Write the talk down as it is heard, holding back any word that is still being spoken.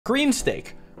Green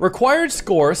stake. Required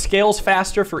score scales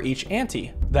faster for each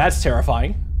ante. That's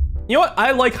terrifying. You know what?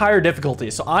 I like higher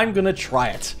difficulty, so I'm gonna try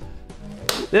it.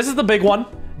 This is the big one.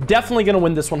 Definitely gonna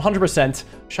win this 100%.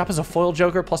 Shop as a foil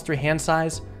joker, +3 hand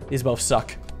size. These both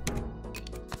suck.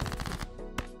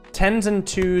 10s and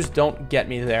 2s don't get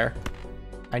me there.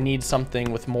 I need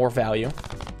something with more value.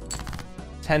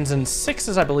 10s and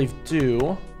 6s, I believe,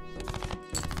 do.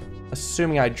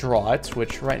 Assuming I draw it,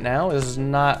 which right now is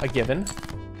not a given.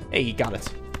 Hey, got it.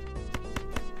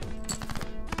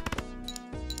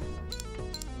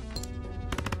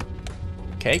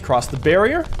 Okay, cross the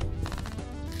barrier.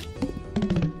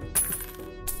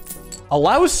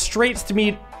 Allows straights to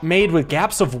be made with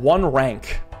gaps of 1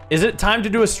 rank. Is it time to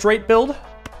do a straight build?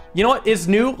 You know what is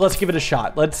new? Let's give it a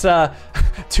shot. Let's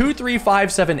 2, 3,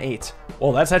 5, 7, 8.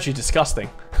 Well, that's actually disgusting.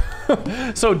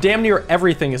 So damn near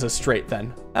everything is a straight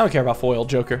then. I don't care about foil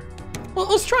joker. Well,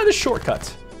 let's try the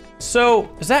shortcut. So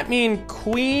does that mean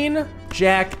queen,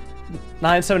 jack,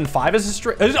 9, 7, 5 is a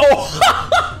straight?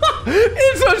 Oh,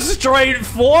 it's a straight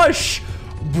flush,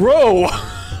 bro.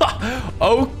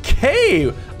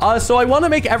 Okay. So I want to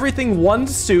make everything 1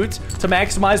 suit to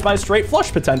maximize my straight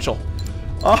flush potential.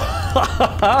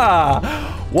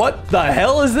 What the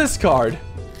hell is this card?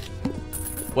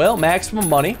 Well, maximum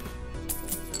money.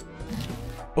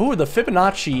 Oh, the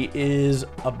Fibonacci is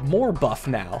a more buff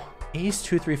now. Ace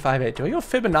 2, 3, 5, 8. Do I go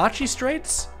Fibonacci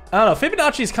straights? I don't know.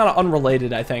 Fibonacci is kind of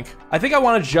unrelated, I think. I think I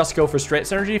want to just go for straight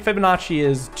synergy. Fibonacci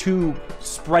is too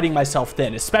spreading myself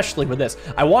thin, especially with this.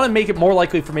 I want to make it more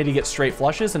likely for me to get straight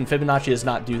flushes, and Fibonacci does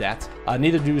not do that.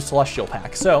 Neither do Celestial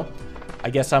Pack. So I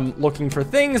guess I'm looking for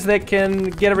things that can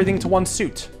get everything to 1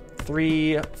 suit.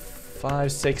 3, 5,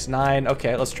 6, 9.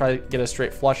 Okay, let's try to get a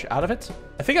straight flush out of it.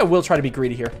 I think I will try to be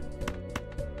greedy here.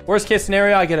 Worst case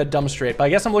scenario, I get a dumb straight, but I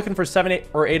guess I'm looking for 7, 8,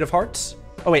 or 8 of hearts.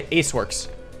 Oh wait, ace works.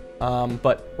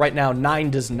 But right now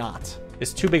 9 does not.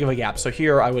 It's too big of a gap. So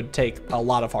here I would take a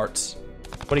lot of hearts.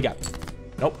 What do you got?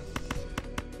 Nope.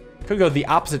 Could go the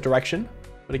opposite direction.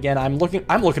 But again, I'm looking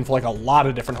for like a lot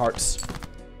of different hearts.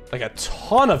 Like a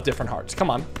ton of different hearts. Come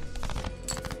on.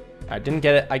 I didn't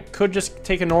get it. I could just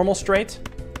take a normal straight.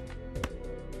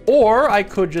 Or I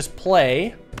could just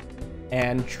play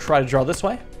and try to draw this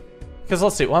way. Because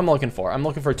let's see what I'm looking for. I'm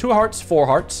looking for 2 hearts, 4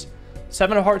 hearts,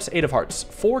 7 of hearts, 8 of hearts.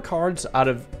 4 cards out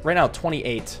of, right now,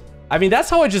 28. I mean, that's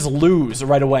how I just lose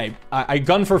right away. I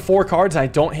gun for 4 cards and I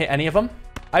don't hit any of them.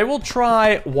 I will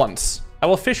try once. I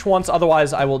will fish once,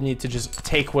 otherwise I will need to just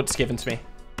take what's given to me.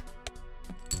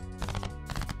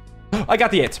 I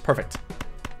got the 8s, perfect.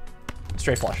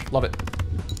 Straight flush, love it.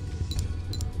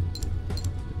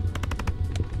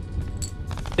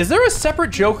 Is there a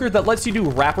separate joker that lets you do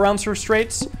wraparounds for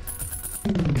straights?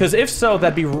 Because if so,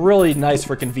 that'd be really nice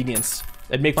for convenience.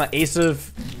 It'd make my ace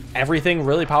of everything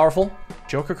really powerful.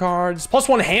 Joker cards.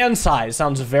 +1 hand size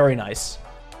sounds very nice.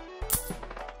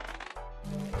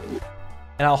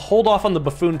 And I'll hold off on the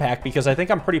buffoon pack because I think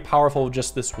I'm pretty powerful with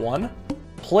just this one.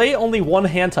 Play only 1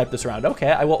 hand type this round.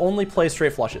 Okay, I will only play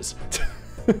straight flushes.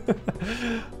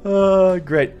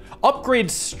 Great.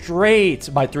 Upgrade straight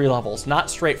by 3 levels,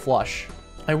 not straight flush.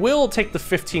 I will take the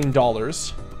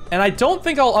 $15. And I don't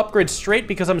think I'll upgrade straight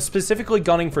because I'm specifically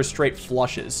gunning for straight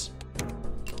flushes.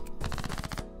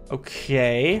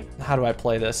 Okay, how do I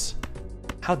play this?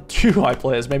 How do I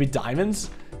play this? Maybe diamonds?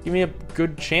 Give me a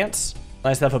good chance.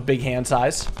 Nice to have a big hand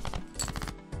size.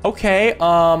 Okay,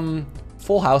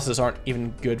 full houses aren't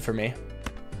even good for me.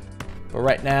 But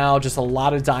right now, just a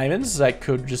lot of diamonds that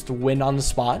could just win on the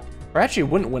spot. Or actually, it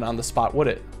wouldn't win on the spot, would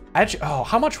it? Actually, oh,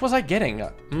 how much was I getting?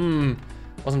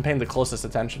 Wasn't paying the closest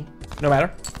attention. No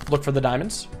matter. Look for the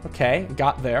diamonds. Okay,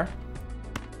 got there.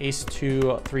 Ace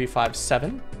 2, 3, 5,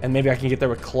 7. And maybe I can get there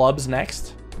with clubs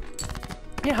next.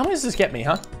 Yeah, how many does this get me,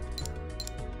 huh?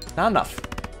 Not enough.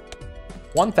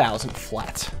 1,000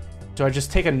 flat. Do I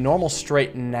just take a normal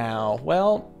straight now?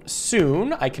 Well,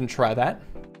 soon I can try that.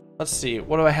 Let's see.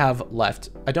 What do I have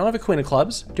left? I don't have a queen of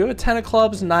clubs. I do have a 10 of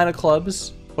clubs, 9 of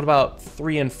clubs. What about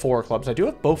 3 and 4 of clubs? I do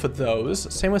have both of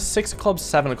those. Same with 6 of clubs,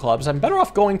 7 of clubs. I'm better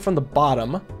off going from the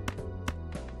bottom.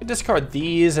 I discard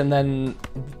these and then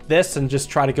this and just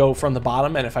try to go from the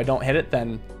bottom. And if I don't hit it,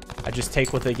 then I just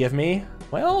take what they give me.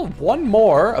 Well, 1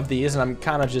 more of these and I'm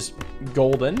kind of just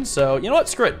golden. So, you know what?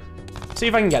 Screw it. See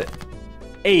if I can get it.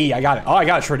 Hey, I got it. Oh, I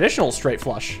got a traditional straight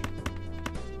flush.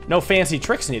 No fancy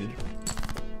tricks needed.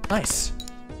 Nice.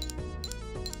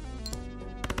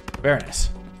 Very nice.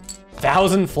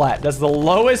 1,000 flat. That's the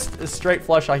lowest straight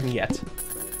flush I can get.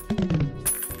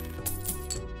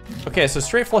 Okay, so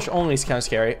straight flush only is kind of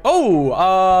scary.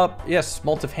 Oh, yes,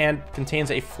 multi hand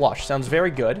contains a flush. Sounds very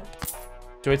good.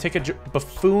 Do I take a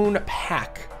buffoon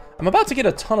pack? I'm about to get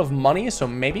a ton of money, so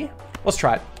maybe. Let's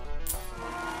try it.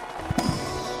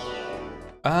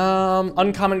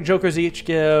 Uncommon jokers each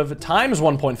give times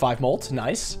 1.5 molt.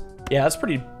 Nice. Yeah, that's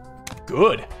pretty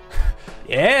good.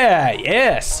 Yeah,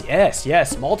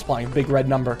 yes. Multiplying a big red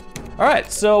number. All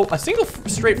right, so a single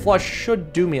straight flush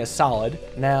should do me a solid.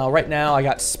 Now, right now, I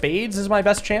got spades as my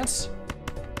best chance.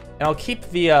 And I'll keep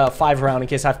the 5 around in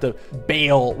case I have to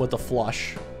bail with the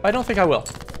flush. I don't think I will.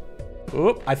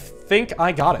 Oop, I think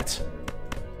I got it.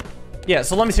 Yeah,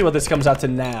 so let me see what this comes out to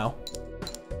now.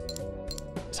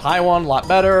 This high one, a lot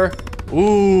better.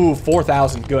 Ooh,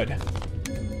 4,000, good.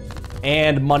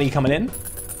 And money coming in.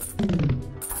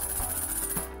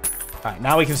 All right,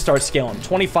 now we can start scaling.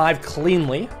 25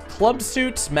 cleanly. Club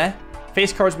suits, meh.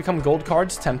 Face cards become gold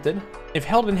cards, tempted. If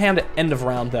held in hand at end of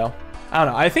round, though. I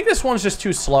don't know. I think this one's just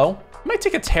too slow. I might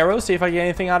take a tarot, see if I get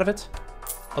anything out of it.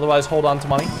 Otherwise, hold on to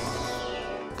money.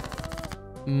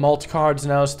 Mult cards,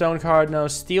 no. Stone card, no.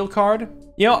 Steel card.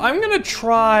 You know, I'm going to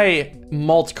try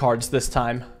mult cards this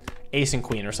time. Ace and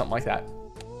queen or something like that.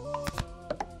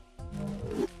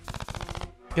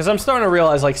 Because I'm starting to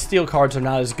realize, like, steel cards are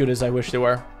not as good as I wish they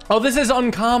were. Oh, this is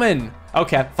uncommon.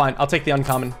 Okay, fine. I'll take the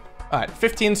uncommon. All right,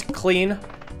 15's clean.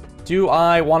 Do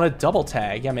I want to double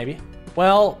tag? Yeah, maybe.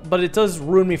 Well, but it does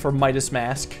ruin me for Midas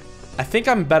Mask. I think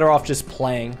I'm better off just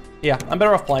playing. Yeah, I'm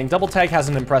better off playing. Double tag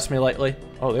hasn't impressed me lately.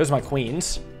 Oh, there's my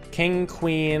queens. King,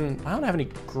 queen. I don't have any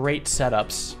great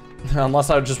setups. Unless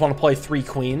I just want to play 3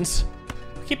 queens.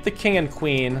 Keep the king and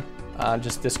queen.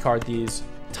 Just discard these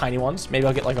tiny ones. Maybe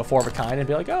I'll get like a 4 of a kind and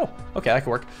be like, oh, okay, that could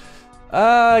work.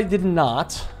 I did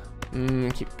not.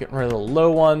 Keep getting rid of the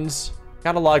low ones.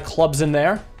 Got a lot of clubs in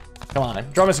there. Come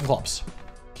on, draw me some clubs.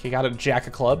 Okay, got a jack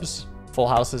of clubs. Full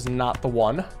house is not the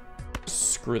one.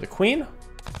 Screw the queen.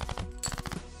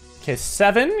 Okay,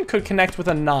 7 could connect with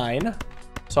a 9.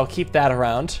 So I'll keep that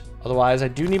around. Otherwise, I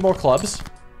do need more clubs.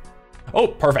 Oh,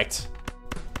 perfect.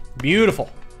 Beautiful.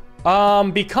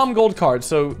 Become gold card.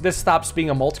 So this stops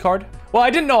being a mult card. Well, I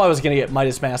didn't know I was going to get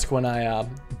Midas Mask when I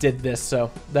did this.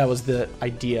 So that was the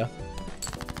idea.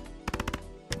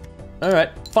 All right.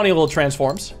 Funny little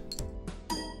transforms.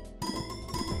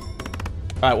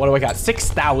 All right, what do I got?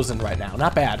 6,000 right now.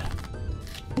 Not bad.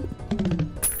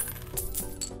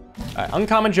 All right,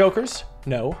 uncommon jokers.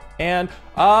 No. And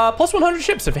plus 100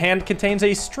 ships if hand contains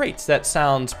a straight. That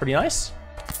sounds pretty nice.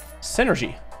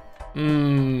 Synergy.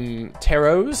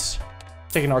 Tarots.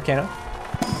 Take an Arcana.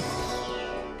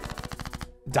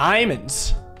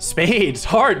 Diamonds. Spades.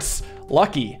 Hearts.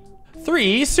 Lucky.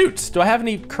 3 suits. Do I have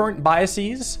any current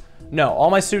biases? No, all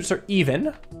my suits are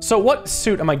even. So what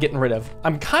suit am I getting rid of?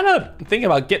 I'm kind of thinking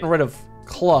about getting rid of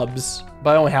clubs, but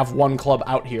I only have 1 club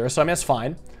out here, so I mean, that's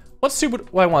fine. What suit would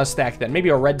I want to stack then? Maybe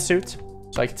a red suit.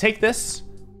 So I can take this,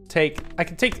 I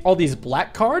can take all these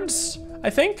black cards, I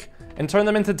think, and turn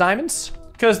them into diamonds.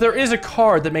 Because there is a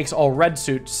card that makes all red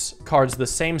suits cards the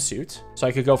same suit. So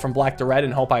I could go from black to red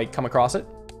and hope I come across it.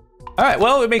 All right,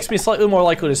 well, it makes me slightly more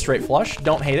likely to straight flush.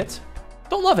 Don't hate it.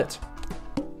 Don't love it.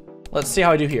 Let's see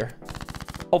how I do here.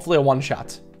 Hopefully a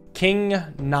 1-shot. King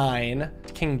 9,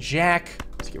 King Jack.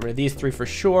 Let's get rid of these 3 for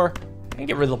sure. And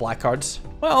get rid of the black cards.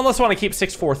 Well, unless I want to keep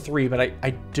 6, 4, 3, but I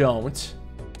don't.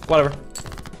 Whatever.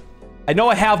 I know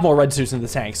I have more red suits in the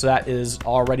tank, so that is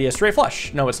already a straight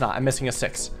flush. No, it's not. I'm missing a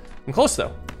 6. I'm close,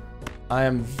 though. I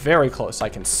am very close. I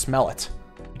can smell it.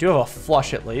 I do have a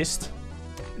flush, at least.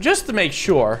 Just to make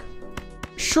sure.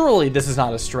 Surely this is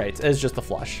not a straight. It's just a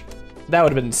flush. That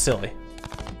would have been silly.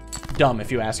 Dumb,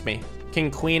 if you ask me. King,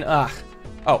 queen, ugh.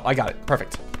 Oh, I got it.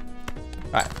 Perfect.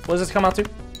 All right, what does this come out to?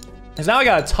 Because now I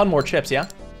got a ton more chips, yeah?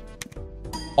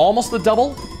 Almost the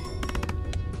double.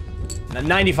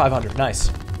 9,500,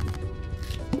 nice.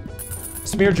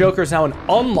 Smear Joker is now an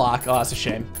unlock. Oh, that's a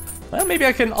shame. Well, maybe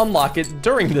I can unlock it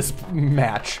during this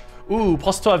match. Ooh,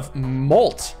 plus 12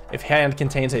 molt if hand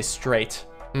contains a straight.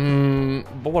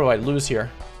 But what do I lose here?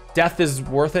 Death is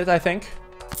worth it, I think.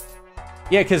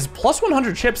 Yeah, because plus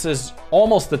 100 chips is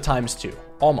almost the ×2.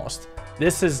 Almost.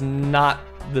 This is not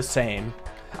the same.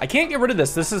 I can't get rid of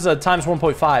this. This is a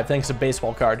 ×1.5 thanks to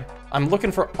baseball card. I'm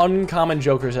looking for uncommon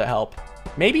jokers that help.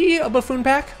 Maybe a buffoon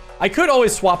pack? I could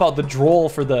always swap out the droll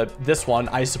for this one,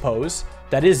 I suppose.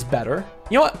 That is better.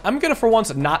 You know what? I'm gonna for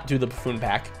once not do the buffoon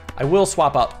pack. I will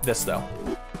swap out this though.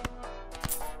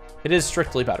 It is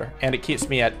strictly better, and it keeps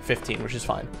me at 15, which is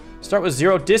fine. Start with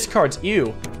 0 discards.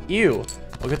 Ew. Ew.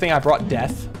 Well, good thing I brought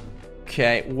death.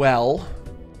 Okay, well,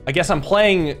 I guess I'm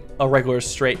playing a regular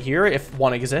straight here if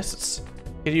one exists.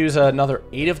 Could use another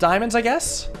 8 of diamonds, I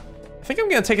guess. I think I'm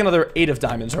gonna take another 8 of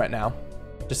diamonds right now.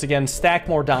 Just again, stack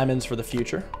more diamonds for the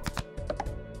future.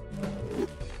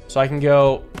 So I can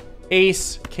go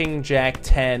ace, king, jack,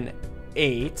 10,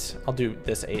 8. I'll do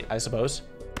this 8, I suppose.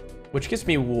 Which gives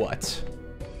me what?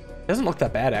 Doesn't look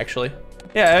that bad, actually.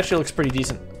 Yeah, it actually looks pretty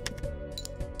decent.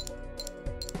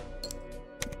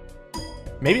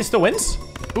 Maybe it still wins?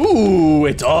 Ooh,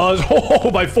 it does. Oh,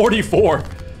 by 44.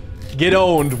 Get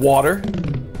owned, water.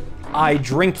 I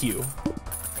drink you.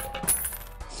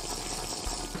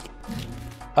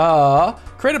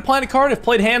 Create a planet card if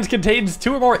played hands contains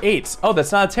 2 or more 8s. Oh,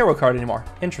 that's not a tarot card anymore.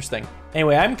 Interesting.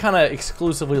 Anyway, I'm kind of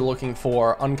exclusively looking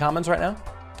for uncommons right now.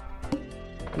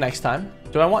 Next time.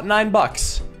 Do I want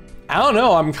 $9? I don't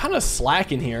know. I'm kind of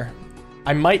slacking here.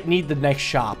 I might need the next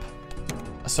shop.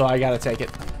 So I gotta take it.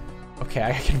 Okay,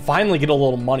 I can finally get a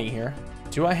little money here.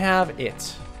 Do I have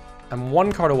it? I'm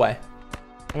 1 card away.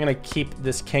 I'm gonna keep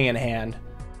this king in hand,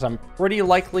 because I'm pretty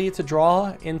likely to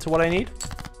draw into what I need.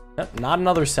 Nope, not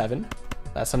another 7.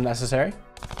 That's unnecessary.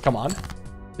 Come on.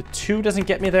 The 2 doesn't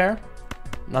get me there.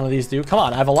 None of these do. Come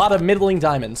on, I have a lot of middling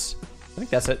diamonds. I think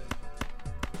that's it.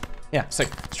 Yeah, sick.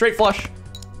 Straight flush,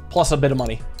 plus a bit of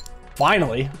money.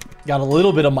 Finally, got a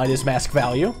little bit of Midas Mask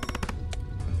value.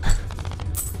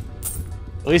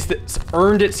 At least it's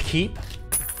earned its keep.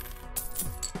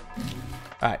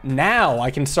 All right, now I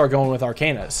can start going with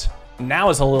Arcanas. Now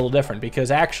it's a little different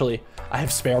because actually I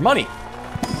have spare money.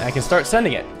 And I can start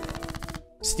sending it.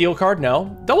 Steel card,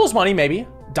 no. Doubles money, maybe.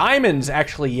 Diamonds,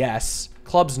 actually, yes.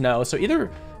 Clubs, no. So either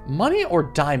money or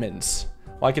diamonds.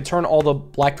 Well, I could turn all the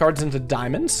black cards into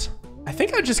diamonds. I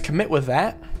think I'd just commit with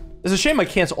that. It's a shame I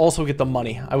can't also get the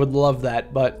money. I would love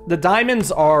that, but the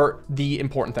diamonds are the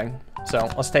important thing. So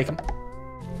let's take them.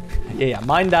 Yeah,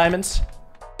 mine diamonds.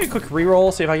 A quick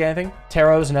reroll, see if I get anything.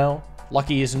 Tarots, no.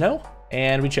 Luckies, no.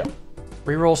 And we chill.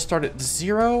 Reroll start at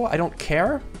 0. I don't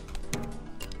care.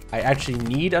 I actually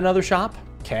need another shop.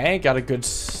 Okay, got a good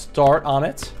start on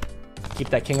it. Keep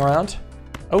that king around.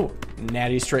 Oh,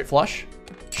 natty straight flush.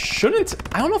 Shouldn't,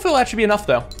 I don't know if it'll actually be enough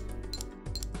though.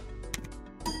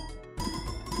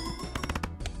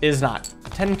 Is not.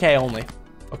 10K only.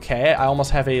 Okay, I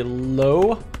almost have a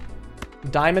low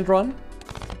diamond run.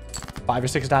 5 or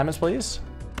 6 diamonds, please.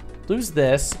 Lose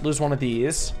this, lose one of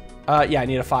these. Yeah, I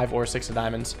need a 5 or 6 of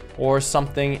diamonds or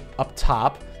something up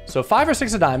top. So 5 or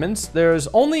 6 of diamonds. There's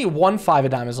only 1 5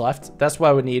 of diamonds left. That's what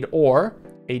I would need. Or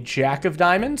a jack of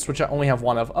diamonds, which I only have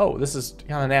 1 of. Oh, this is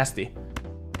kind of nasty.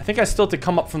 I think I still have to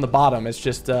come up from the bottom. It's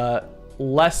just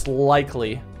less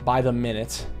likely by the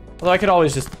minute. Although I could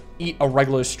always just eat a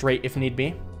regular straight if need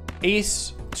be.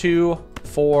 Ace, 2,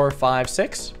 4, 5,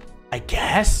 6. I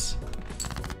guess.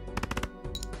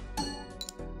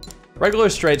 Regular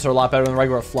straights are a lot better than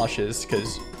regular flushes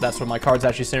because that's what my cards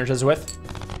actually synergize with.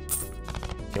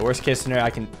 Okay, worst case scenario, I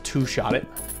can 2-shot it.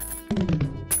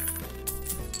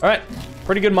 All right,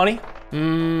 pretty good money.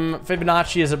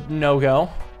 Fibonacci is a no-go.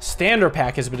 Standard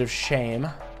pack is a bit of shame.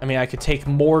 I mean, I could take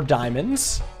more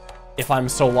diamonds if I'm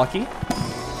so lucky.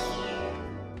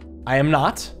 I am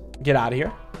not. Get out of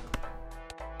here.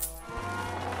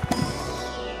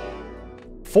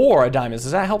 4 of diamonds.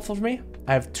 Is that helpful for me?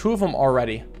 I have 2 of them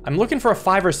already. I'm looking for a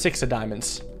 5 or 6 of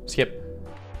diamonds. Skip.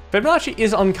 Fibonacci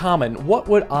is uncommon. What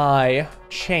would I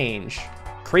change?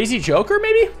 Crazy Joker,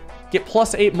 maybe? Get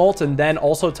plus 8 molten, then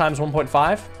also times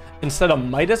 1.5 instead of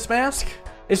Midas Mask?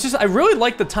 It's just, I really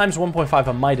like the times 1.5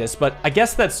 of Midas, but I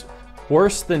guess that's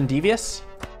worse than Devious.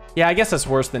 Yeah, I guess that's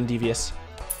worse than Devious.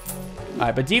 All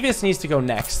right, but Devious needs to go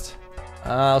next.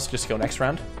 Let's just go next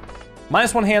round.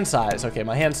 -1 hand size. Okay,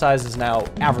 my hand size is now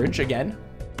average again.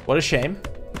 What a shame.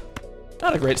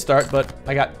 Not a great start, but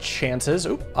I got chances.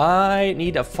 Oop, I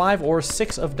need a 5 or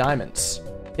 6 of diamonds.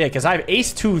 Yeah, because I have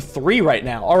ace 2, 3 right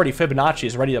now. Already Fibonacci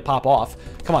is ready to pop off.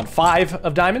 Come on, 5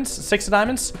 of diamonds, 6 of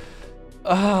diamonds.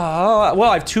 Well,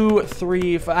 I have 2,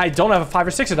 3, 5. I don't have a 5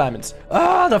 or 6 of diamonds.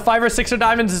 The 5 or 6 of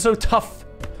diamonds is so tough.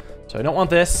 So I don't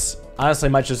want this. Honestly, I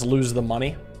might just lose the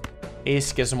money.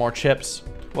 Ace gives some more chips.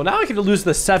 Well, now I could lose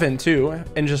the 7 too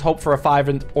and just hope for a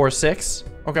 5 or 6.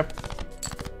 Okay.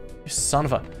 You son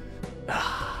of a...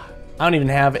 I don't even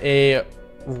have a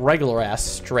regular ass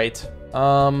straight.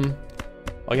 Well,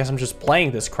 I guess I'm just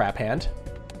playing this crap hand.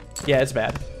 Yeah, it's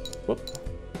bad. Whoop.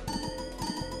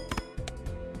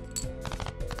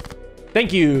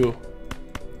 Thank you.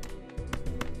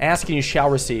 Ask and you shall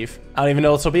receive. I don't even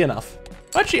know if this will be enough.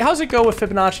 Actually, how's it go with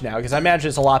Fibonacci now? Because I imagine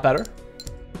it's a lot better.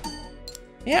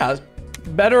 Yeah,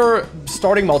 better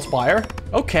starting multiplier.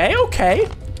 Okay, okay.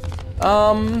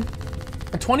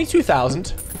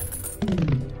 22,000.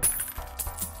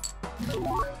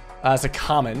 That's a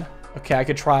common. Okay, I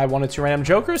could try 1 or 2 random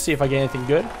jokers, see if I get anything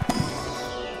good.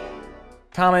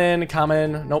 Common,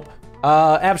 common, nope.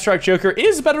 Abstract Joker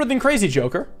is better than Crazy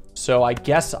Joker, so I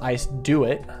guess I do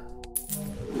it.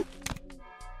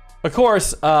 Of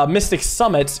course, Mystic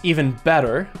Summit's even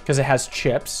better because it has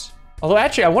chips. Although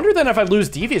actually, I wonder then if I lose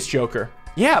Devious Joker.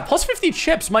 Yeah, plus 50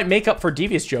 chips might make up for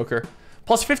Devious Joker.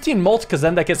 Plus 15 molt, because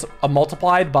then that gets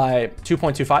multiplied by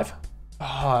 2.25.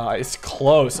 Oh, it's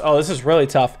close. Oh, this is really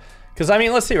tough. Because, I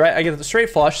mean, let's see, right? I get the straight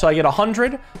flush, so I get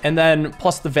 100, and then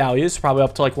plus the values, probably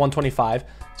up to like 125.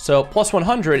 So plus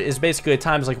 100 is basically a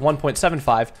times like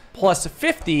 1.75. Plus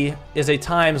 50 is a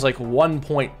times like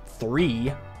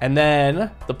 1.3. And then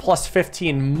the plus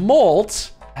 15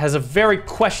 molt has a very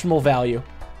questionable value.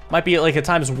 Might be like a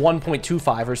times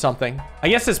 1.25 or something. I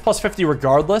guess it's plus 50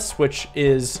 regardless, which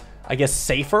is, I guess,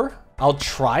 safer. I'll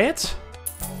try it.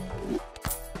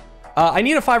 I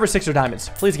need a 5 or 6 or diamonds.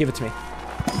 Please give it to me.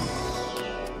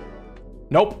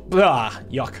 Nope. Ah,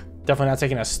 yuck. Definitely not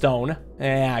taking a stone.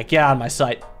 Yeah, get out of my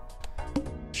sight.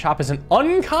 Chop is an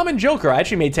uncommon joker. I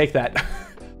actually may take that.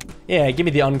 Yeah, give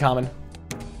me the uncommon.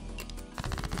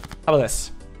 How about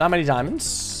this? Not many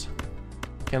diamonds.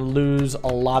 Can lose a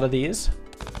lot of these.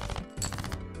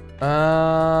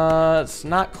 It's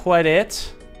not quite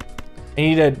it. I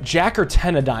need a jack or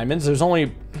 10 of diamonds. There's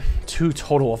only 2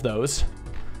 total of those.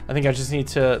 I think I just need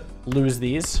to lose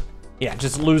these. Yeah,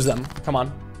 just lose them. Come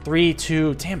on. 3,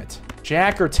 2, damn it.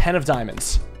 Jack or 10 of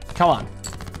diamonds. Come on.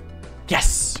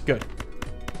 Yes, good.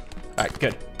 All right,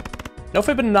 good. No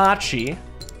Fibonacci,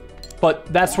 but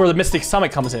that's where the Mystic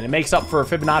Summit comes in. It makes up for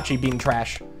Fibonacci being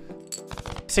trash.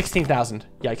 16,000,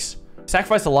 yikes.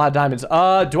 Sacrificed a lot of diamonds.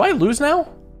 Do I lose now?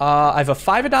 I have a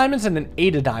 5 of diamonds and an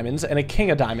 8 of diamonds and a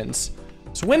king of diamonds.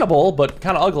 It's winnable, but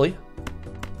kind of ugly.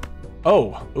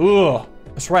 Oh, ugh.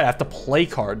 That's right, I have to play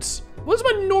cards. What does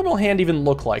my normal hand even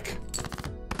look like?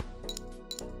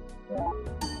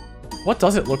 What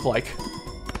does it look like?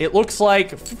 It looks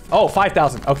like, oh,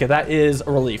 5,000. Okay, that is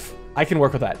a relief. I can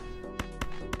work with that.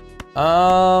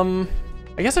 I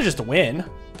guess I just win.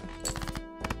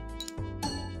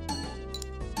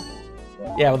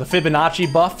 Yeah, with the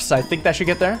Fibonacci buffs, I think that should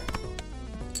get there.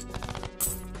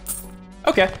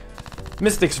 Okay.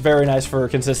 Mystic's very nice for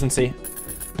consistency.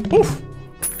 Oof.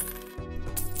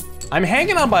 I'm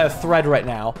hanging on by a thread right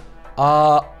now.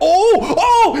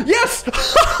 Oh, yes!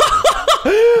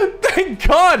 Thank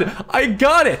God, I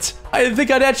got it. I didn't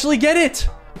think I'd actually get it.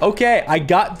 Okay, I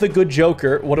got the good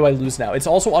Joker. What do I lose now? It's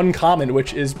also uncommon,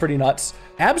 which is pretty nuts.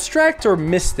 Abstract or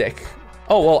Mystic?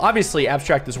 Oh, well, obviously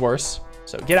Abstract is worse.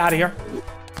 So get out of here.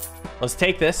 Let's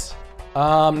take this.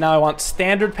 Now I want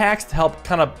standard packs to help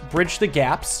kind of bridge the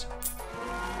gaps.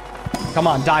 Come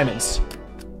on, diamonds.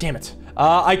 Damn it.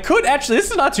 I could actually, this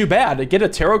is not too bad. Get a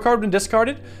tarot card when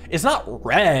discarded. It's not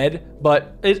red,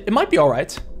 but it might be all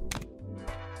right.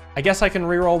 I guess I can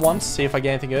reroll once, see if I get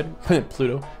anything good.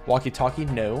 Pluto. Walkie-talkie,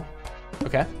 no.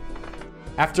 Okay.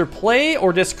 After play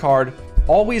or discard,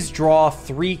 always draw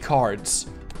 3 cards.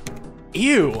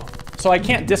 Ew. So I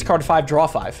can't discard 5, draw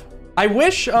 5. I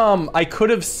wish I could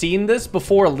have seen this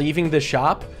before leaving the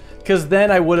shop, because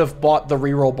then I would have bought the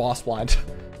reroll boss blind.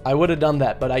 I would have done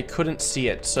that, but I couldn't see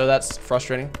it, so that's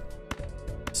frustrating.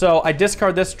 So I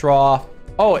discard this, draw.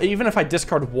 Oh, even if I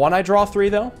discard 1, I draw 3,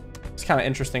 though? It's kind of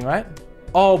interesting, right?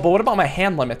 Oh, but what about my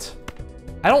hand limit?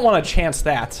 I don't want to chance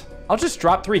that. I'll just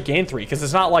drop 3, gain 3, because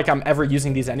it's not like I'm ever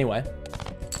using these anyway.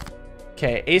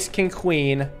 Okay, ace, king,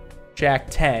 queen, jack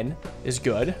 10 is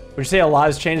good. Would you say a lot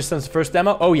has changed since the first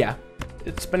demo? Oh, yeah.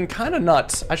 It's been kind of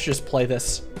nuts. I should just play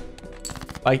this.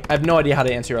 I have no idea how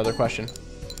to answer your other question.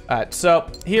 All right, so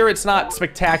here it's not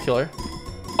spectacular.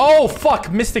 Oh,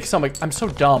 fuck, Mystic Summit. I'm so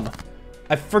dumb.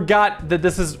 I forgot that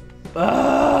this is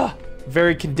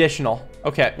very conditional.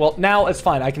 Okay, well, now it's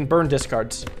fine. I can burn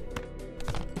discards.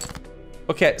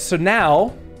 Okay, so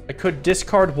now I could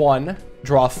discard 1,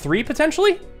 draw 3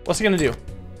 potentially? What's it gonna do?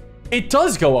 It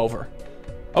does go over.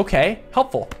 Okay,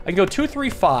 helpful. I can go 2, 3,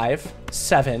 5,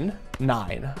 7,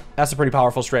 9. That's a pretty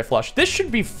powerful straight flush. This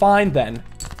should be fine then.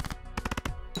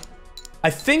 I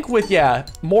think with, yeah,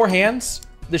 more hands,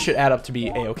 this should add up to be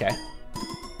a-okay.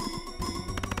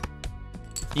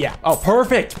 Yeah. Oh,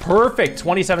 perfect. Perfect.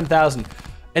 27,000.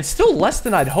 It's still less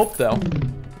than I'd hoped, though.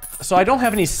 So I don't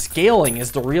have any scaling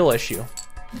is the real issue.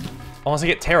 Unless I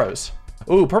get tarots.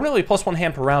 Ooh, permanently +1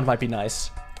 hand per round might be nice.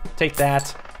 Take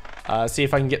that. See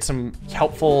if I can get some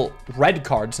helpful red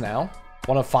cards now.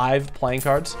 1 of 5 playing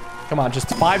cards. Come on, just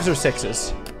 5s or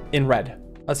 6s in red.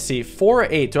 Let's see, 4 or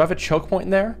 8. Do I have a choke point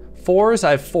in there? 4s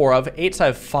I have 4 of, 8s I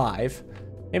have 5.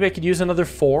 Maybe I could use another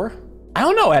 4. I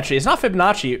don't know, actually. It's not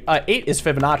Fibonacci. 8 is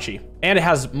Fibonacci. And it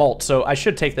has molt, so I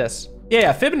should take this.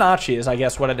 Yeah, Fibonacci is, I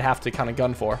guess, what I'd have to kind of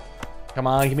gun for. Come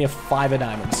on, give me a 5 of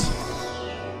diamonds.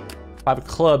 5 of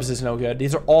clubs is no good.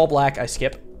 These are all black. I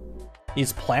skip.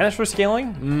 These planets for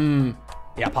scaling?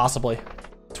 Yeah, possibly.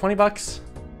 20 bucks?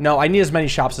 No, I need as many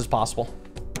shops as possible.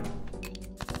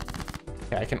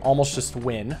 Okay, I can almost just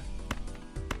win.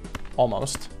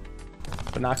 Almost.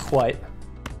 But not quite.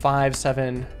 5,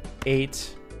 7,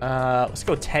 8. Let's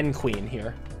go 10 queen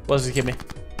here. What does it give me?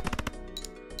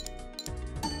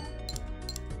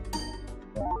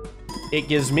 It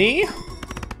gives me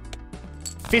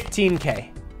 15k.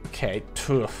 Okay,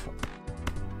 toof.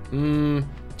 Too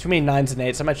many 9s and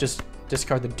 8s. I might just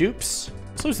discard the dupes.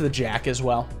 Let's lose the jack as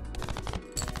well.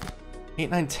 8,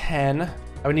 9, 10.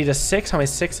 I would need a 6. How many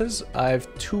 6s? I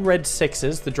have 2 red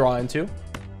 6s to draw into.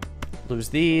 Lose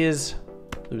these.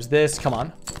 Lose this. Come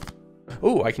on.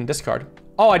 Ooh, I can discard.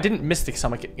 Oh, I didn't Mystic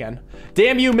Summit again.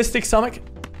 Damn you, Mystic Summit.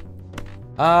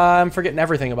 I'm forgetting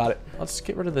everything about it. Let's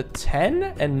get rid of the 10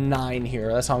 and 9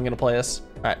 here. That's how I'm going to play this.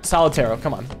 All right, Solitario,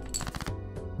 come on.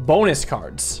 Bonus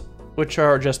cards, which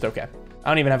are just okay. I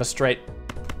don't even have a straight.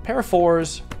 Pair of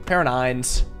 4s, pair of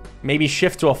 9s. Maybe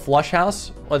shift to a flush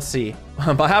house. Let's see.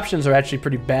 My options are actually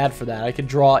pretty bad for that. I could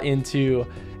draw into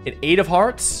an 8 of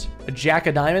hearts, a jack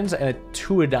of diamonds, and a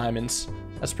 2 of diamonds.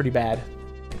 That's pretty bad.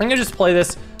 I'm going to just play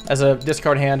this as a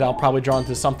discard hand. I'll probably draw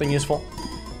into something useful.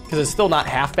 Because it's still not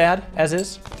half bad, as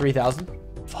is. 3,000.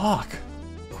 Fuck.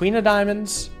 Queen of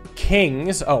diamonds.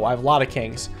 Kings. Oh, I have a lot of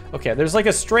kings. Okay, there's like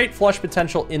a straight flush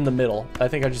potential in the middle. I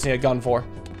think I just need a gun for.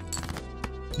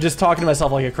 Just talking to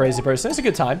myself like a crazy person. It's a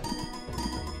good time.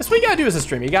 That's what you gotta do as a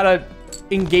stream. You gotta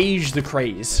engage the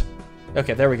craze.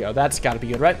 Okay, there we go. That's gotta be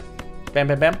good, right? Bam,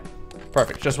 bam, bam.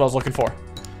 Perfect. Just what I was looking for.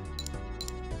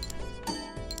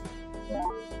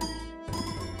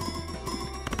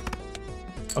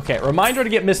 Okay, reminder to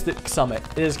get Mystic Summit.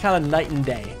 It is kind of night and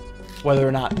day, whether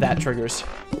or not that triggers.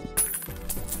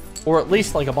 Or at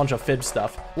least like a bunch of fib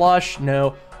stuff. Flush,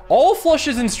 no. All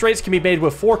flushes and straights can be made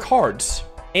with 4 cards.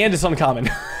 And it's uncommon.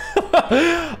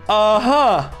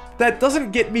 That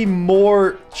doesn't get me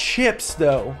more chips,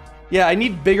 though. Yeah, I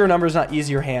need bigger numbers, not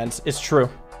easier hands. It's true.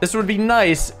 This would be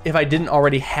nice if I didn't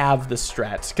already have the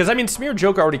strats. Because, I mean, Smear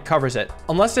Joke already covers it.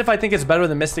 Unless if I think it's better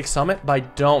than Mystic Summit, but I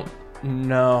don't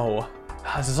know.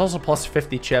 This is also plus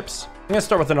 50 chips. I'm going to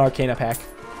start with an Arcana pack.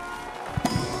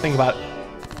 Think about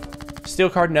it. Steel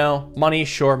card, no. Money,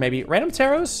 sure, maybe. Random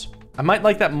Tarots? I might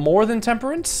like that more than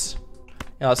Temperance.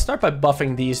 Yeah, let's start by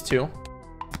buffing these two.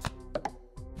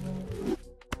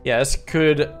 Yeah, this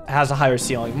has a higher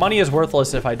ceiling. Money is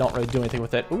worthless if I don't really do anything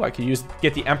with it. Ooh, I could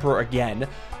get the Emperor again.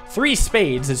 3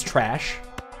 spades is trash.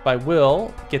 But I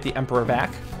will get the Emperor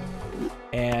back.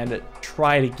 And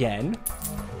try it again.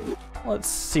 Let's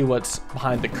see what's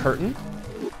behind the curtain.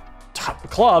 Top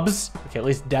clubs. Okay, at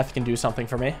least death can do something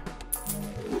for me.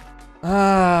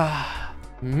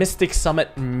 Mystic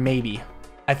Summit, maybe.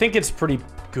 I think it's pretty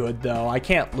good, though. I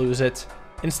can't lose it.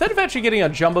 Instead of actually getting a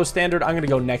jumbo standard, I'm going to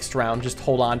go next round. Just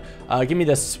hold on. Give me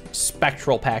this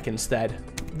spectral pack instead.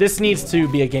 This needs to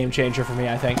be a game changer for me,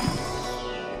 I think.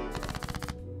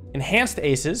 Enhanced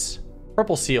aces.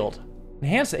 Purple sealed.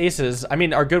 Enhanced aces, I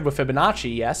mean, are good with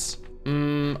Fibonacci, yes.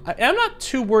 I'm not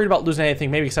too worried about losing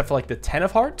anything, maybe except for like the 10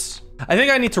 of hearts. I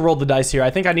think I need to roll the dice here. I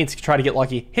think I need to try to get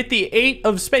lucky. Hit the 8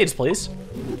 of spades, please.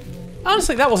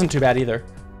 Honestly, that wasn't too bad either.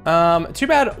 Too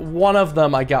bad one of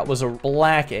them I got was a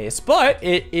black ace, but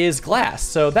it is glass,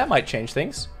 so that might change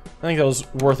things. I think that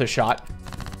was worth a shot.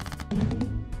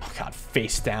 Oh God,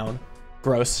 face down.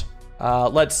 Gross.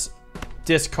 Let's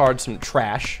discard some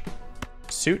trash.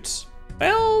 Suits.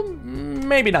 Well,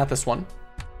 maybe not this one.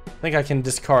 I think I can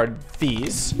discard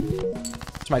these.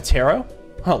 It's my tarot.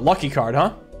 Huh, lucky card,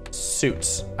 huh?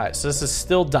 Suits. All right, so this is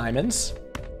still diamonds.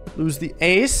 Lose the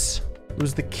ace.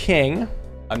 Lose the king.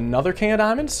 Another king of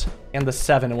diamonds. And the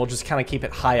 7, and we'll just kind of keep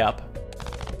it high up.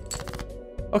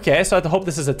 Okay, so I have to hope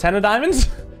this is a 10 of diamonds.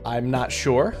 I'm not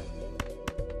sure.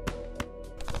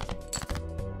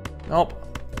 Nope.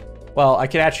 Well, I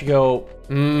could actually go...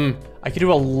 I could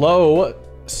do a low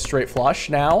straight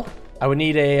flush now. I would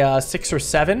need a 6 or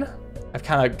 7. I've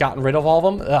kind of gotten rid of all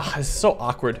of them. Ugh, this is so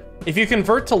awkward. If you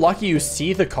convert to lucky, you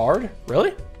see the card?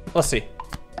 Really? Let's see.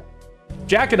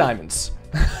 Jack of diamonds.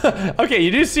 Okay, you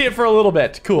do see it for a little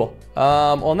bit. Cool.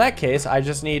 Well, in that case, I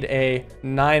just need a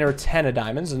 9 or 10 of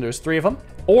diamonds, and there's 3 of them.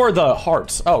 Or the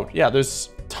hearts. Oh, yeah, there's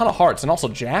a ton of hearts, and also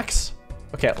jacks.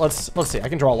 Okay, let's see. I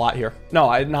can draw a lot here.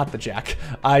 No, not the jack.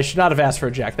 I should not have asked for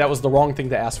a jack. That was the wrong thing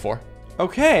to ask for.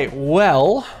 Okay,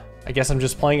 well... I guess I'm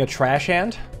just playing a trash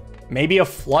hand. Maybe a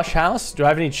flush house. Do I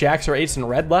have any jacks or 8s in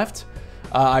red left?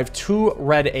 I have 2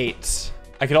 red 8s.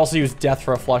 I could also use death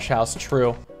for a flush house.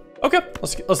 True. Okay,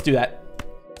 let's do that.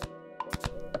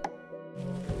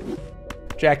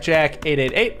 Jack, Jack, 8,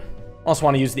 8, 8. Also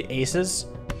want to use the aces.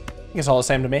 I think it's all the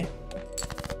same to me.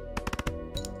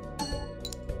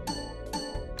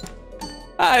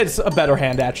 It's a better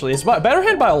hand, actually. It's a better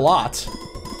hand by a lot.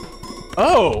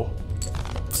 Oh.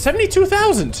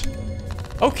 72,000.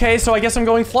 Okay, so I guess I'm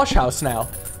going flush house now.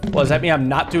 Well, does that mean I'm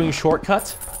not doing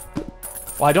shortcut?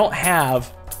 Well, I don't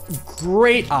have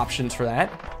great options for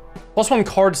that. +1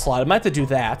 card slot. I might have to do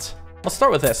that. Let's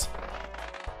start with this.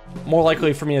 More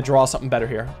likely for me to draw something better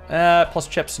here. Plus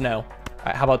chips, no. All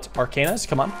right, how about Arcanas?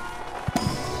 Come on.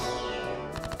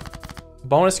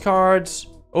 Bonus cards.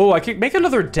 Oh, I could make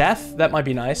another death. That might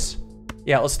be nice.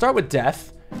 Yeah, let's start with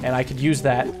death. And I could use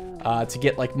that to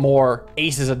get like more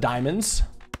aces of diamonds.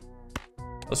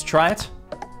 Let's try it.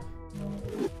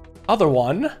 Other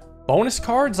one. Bonus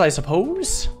cards, I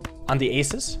suppose, on the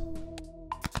aces.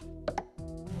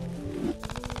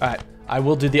 All right, I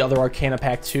will do the other Arcana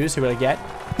pack too, see what I get.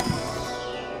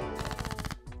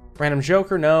 Random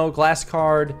Joker, no. Glass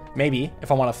card, maybe,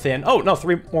 if I want to thin. Oh, no,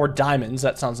 3 more diamonds.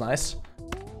 That sounds nice.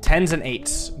 10s and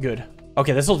 8s, good.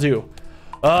 Okay, this'll do.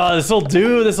 This'll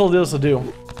do.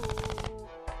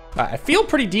 All right, I feel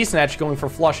pretty decent actually going for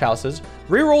flush houses.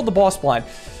 Reroll the boss blind.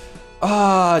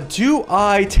 Do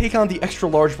I take on the extra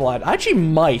large blind? I actually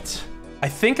might. I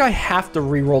think I have to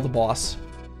re-roll the boss.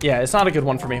 Yeah, it's not a good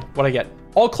one for me. What'd I get?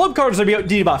 All club cards are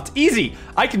debuffed. Easy.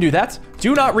 I can do that.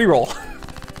 Do not re-roll.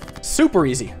 Super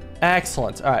easy.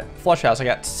 Excellent. All right, flush house. I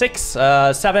got 6,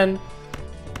 7.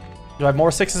 Do I have more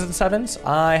 6s and 7s?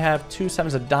 I have 2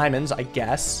 7s of diamonds, I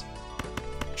guess.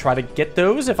 Try to get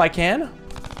those if I can.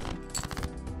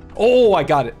 Oh, I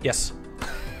got it. Yes.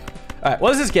 All right, what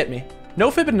does this get me? No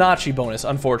Fibonacci bonus,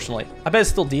 unfortunately. I bet it's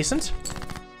still decent.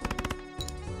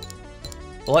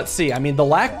 Well, let's see. I mean, the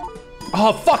lack...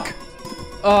 Oh, fuck!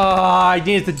 I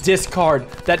needed to discard.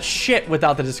 That shit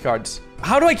without the discards.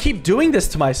 How do I keep doing this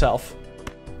to myself?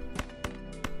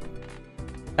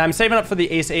 I'm saving up for the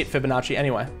Ace-8 Fibonacci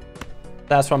anyway.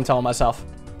 That's what I'm telling myself.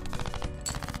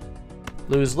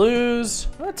 Lose, lose.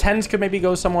 10s could maybe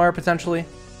go somewhere, potentially.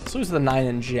 Let's lose the 9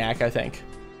 and Jack, I think.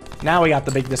 Now we got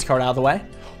the big discard out of the way.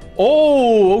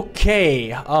 Oh,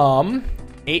 okay.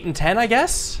 8 and 10, I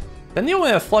guess? Then the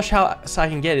only flush house I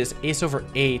can get is Ace over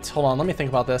 8. Hold on, let me think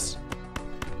about this.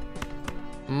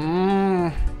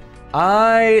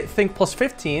 I think plus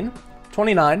 15,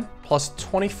 29, plus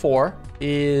 24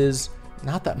 is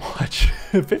not that much.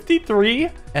 53,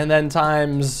 and then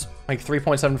times like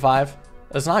 3.75.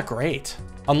 That's not great.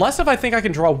 Unless if I think I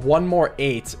can draw one more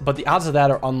 8, but the odds of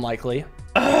that are unlikely.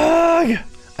 Ugh!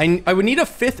 I would need a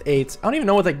 5th 8. I don't even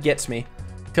know what that gets me,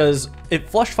 because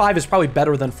flush 5 is probably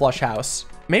better than flush house.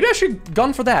 Maybe I should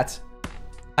gun for that.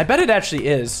 I bet it actually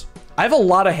is. I have a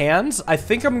lot of hands. I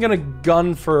think I'm gonna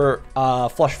gun for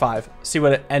flush 5. See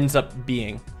what it ends up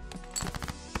being.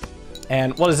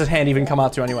 And what does this hand even come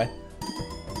out to anyway?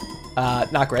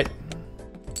 Not great.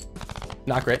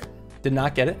 Not great. Did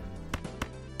not get it.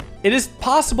 It is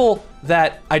possible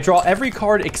that I draw every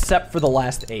card except for the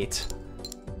last 8.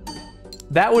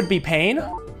 That would be pain.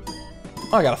 Oh,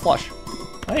 I got a flush.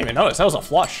 I didn't even notice. That was a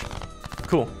flush.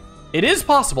 Cool. It is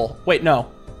possible. Wait, no.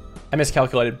 I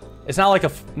miscalculated. It's not like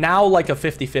now like a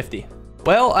 50-50.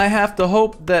 Well, I have to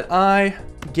hope that I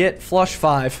get flush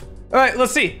 5. All right,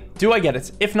 let's see. Do I get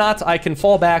it? If not, I can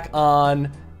fall back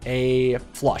on a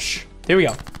flush. Here we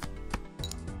go.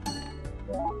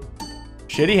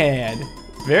 Shitty hand.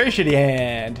 Very shitty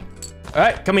hand. All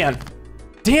right, come on.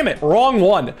 Damn it, wrong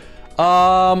one.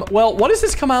 Well, what does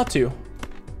this come out to?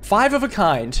 5 of a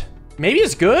kind. Maybe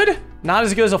it's good. Not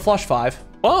as good as a flush 5.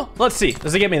 Well, let's see.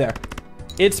 Does it get me there?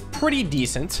 It's pretty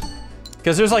decent.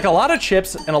 Because there's like a lot of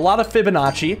chips and a lot of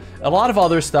Fibonacci, a lot of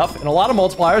other stuff, and a lot of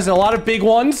multipliers, and a lot of big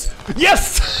ones.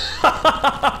 Yes!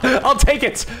 I'll take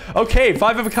it. Okay,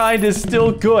 5 of a kind is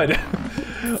still good.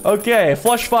 Okay,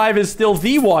 flush 5 is still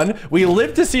the one. We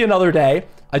live to see another day.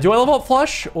 Do I level up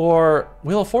flush or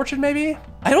Wheel of Fortune maybe?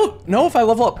 I don't know if I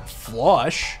level up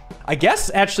flush. I guess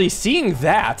actually seeing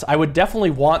that, I would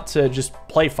definitely want to just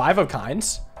play 5 of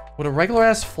kinds. Would a regular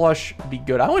ass flush be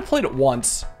good? I only played it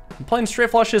once. I'm playing straight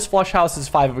flushes, flush houses,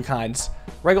 5 of a kinds.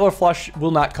 Regular flush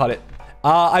will not cut it.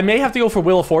 I may have to go for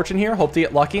Wheel of Fortune here. Hope to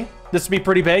get lucky. This would be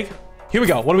pretty big. Here we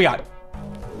go. What do we got?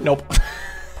 Nope.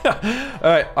 All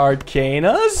right,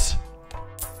 Arcanas.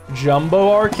 Jumbo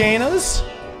Arcanas.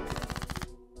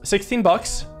 16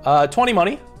 bucks. 20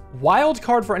 money. Wild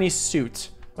card for any suit.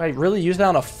 Do I really use that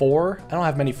on a 4? I don't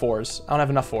have many 4s. I don't have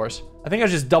enough 4s. I think I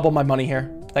just doubled my money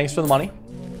here. Thanks for the money.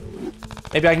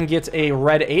 Maybe I can get a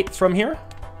red 8 from here.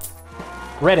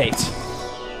 Red 8.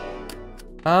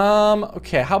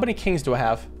 Okay, how many kings do I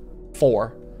have?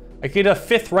 4. I could get a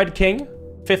 5th red king.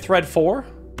 5th red 4.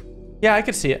 Yeah, I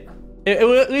could see it. It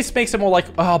at least makes it more like,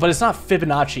 oh, but it's not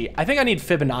Fibonacci. I think I need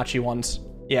Fibonacci ones.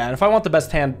 Yeah, and if I want the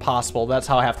best hand possible, that's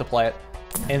how I have to play it.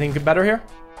 Anything better here?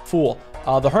 Fool.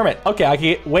 The Hermit. Okay, I can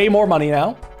get way more money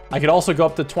now. I could also go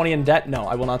up to 20 in debt. No,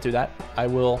 I will not do that. I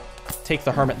will take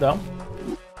the Hermit, though.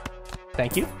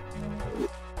 Thank you.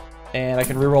 And I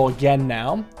can reroll again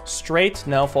now. Straight,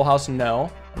 no. Full house, no.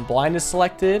 And blind is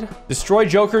selected. Destroy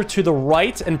Joker to the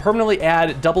right and permanently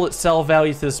add double its sell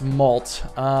value to this mult.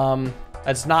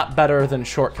 That's not better than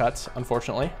shortcuts,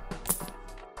 unfortunately.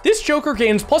 This Joker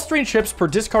gains +3 in chips per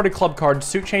discarded club card.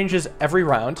 Suit changes every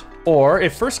round. Or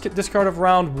if first discard of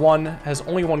round 1 has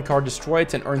only 1 card, destroy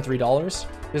it and earn $3.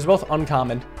 These are both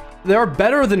uncommon. They are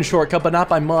better than shortcut, but not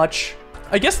by much.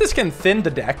 I guess this can thin the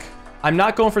deck. I'm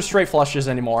not going for straight flushes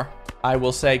anymore. I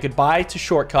will say goodbye to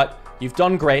shortcut. You've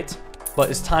done great, but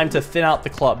it's time to thin out the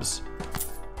clubs.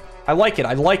 I like it.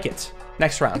 I like it.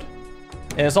 Next round.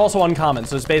 And it's also uncommon,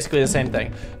 so it's basically the same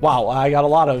thing. Wow, I got a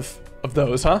lot of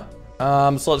those, huh?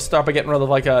 So let's start by getting rid of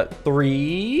like a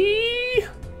 3.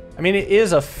 I mean, it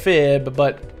is a fib,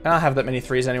 but I don't have that many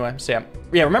 3s anyway. So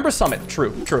yeah, remember Summit.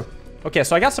 True, true. Okay,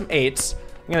 so I got some 8s.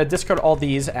 I'm gonna discard all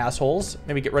these assholes.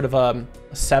 Maybe get rid of a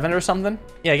 7 or something.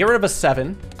 Yeah, get rid of a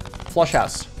 7. Flush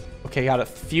house. Okay, got a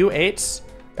few 8s.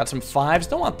 Got some 5s.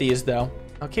 Don't want these though.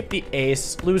 I'll keep the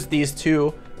ace. Lose these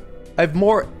 2. I have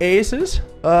more aces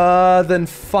than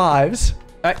 5s.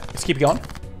 All right, let's keep going.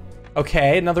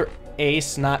 Okay, another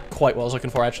ace. Not quite what I was looking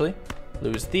for, actually.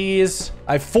 Lose these.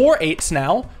 I have 4 8s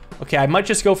now. Okay, I might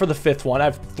just go for the 5th one. I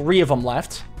have 3 of them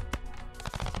left.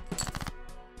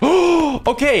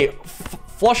 Okay,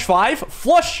 flush 5.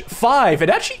 Flush 5. It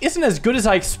actually isn't as good as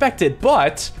I expected,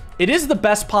 but it is the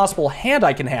best possible hand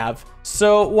I can have.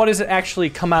 So what does it actually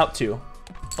come out to?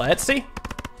 Let's see.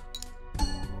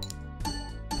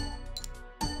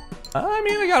 I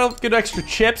mean, I got a good extra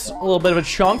chips, a little bit of a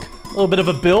chunk, a little bit of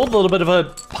a build, a little bit of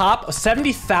a pop.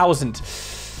 70,000.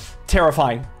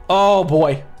 Terrifying. Oh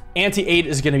boy. Ante-8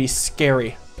 is going to be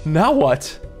scary. Now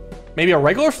what? Maybe a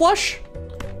regular flush?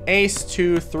 Ace,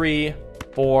 2, 3,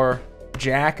 4,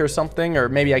 jack or something. Or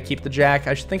maybe I keep the jack.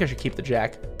 I think I should keep the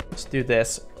jack. Let's do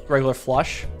this. Regular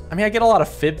flush. I mean, I get a lot of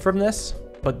fib from this.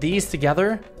 But these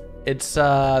together, it's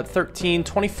 13,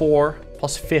 24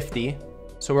 plus 50.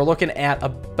 So we're looking at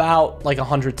about like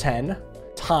 110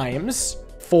 times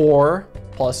 4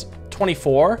 plus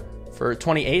 24 for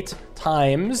 28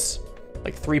 times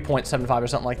like 3.75 or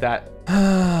something like that.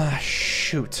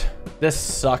 Shoot. This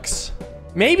sucks.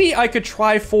 Maybe I could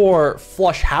try for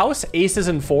flush house, aces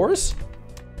and 4s.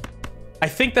 I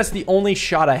think that's the only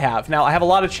shot I have. Now, I have a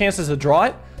lot of chances to draw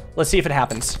it. Let's see if it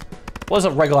happens. What does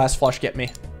a regular ass flush get me?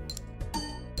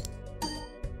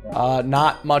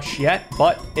 Not much yet,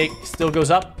 but it still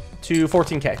goes up to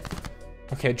 14K.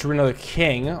 Okay, drew another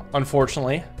king,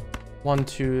 unfortunately. 1,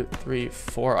 2, 3,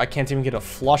 4. I can't even get a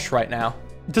flush right now.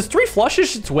 Does 3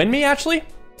 flushes just win me, actually?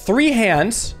 3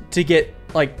 hands to get,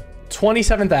 like,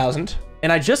 27,000.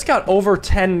 And I just got over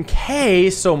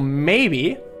 10K, so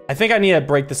maybe. I think I need to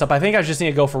break this up. I think I just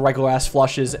need to go for regular-ass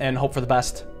flushes and hope for the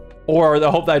best. Or the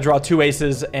hope that I draw 2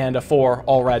 aces and a 4,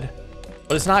 all red.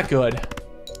 But it's not good.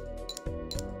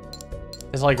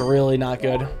 It's, like, really not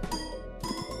good.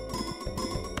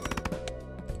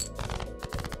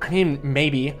 I mean,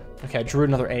 maybe. Okay, I drew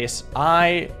another ace.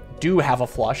 I do have a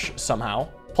flush somehow.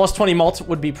 Plus 20 mult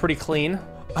would be pretty clean.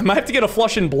 I might have to get a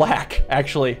flush in black,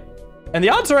 actually. And the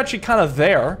odds are actually kind of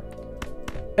there.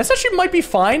 This actually might be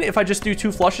fine if I just do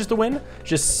 2 flushes to win.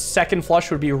 Just second flush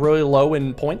would be really low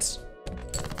in points.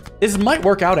 This might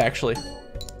work out, actually.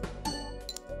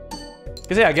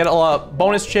 Because, yeah, I get a lot of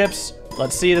bonus chips.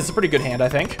 Let's see. This is a pretty good hand, I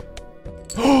think.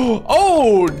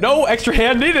 Oh, no extra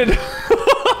hand needed.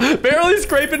 Barely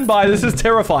scraping by. This is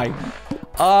terrifying.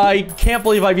 I can't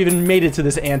believe I've even made it to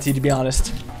this ante, to be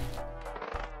honest.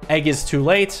 Egg is too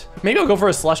late. Maybe I'll go for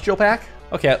a celestial pack.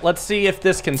 Okay, let's see if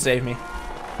this can save me.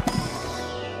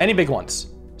 Any big ones?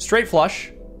 Straight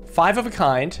flush, 5 of a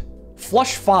kind,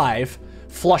 flush 5,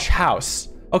 flush house.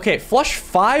 Okay, flush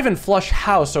 5 and flush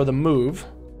house are the move.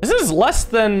 This is less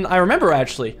than I remember,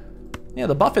 actually. Yeah,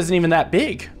 the buff isn't even that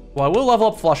big. Well, I will level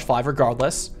up flush 5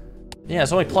 regardless. Yeah,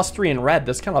 it's only plus 3 in red.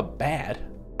 That's kind of bad.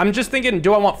 I'm just thinking,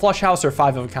 do I want flush house or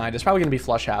 5 of a kind? It's probably going to be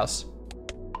flush house.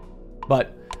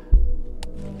 But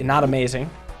not amazing.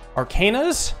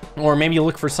 Arcanas? Or maybe you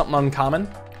look for something uncommon.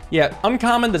 Yeah,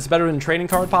 uncommon that's better than trading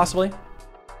card, possibly.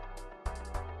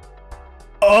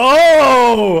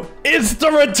 Oh! It's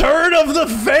the return of the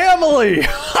family!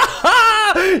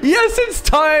 Yes, it's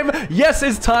time! Yes,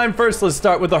 it's time. First, let's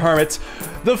start with the Hermits.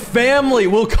 The family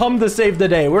will come to save the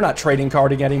day. We're not trading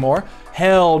carding anymore.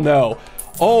 Hell no.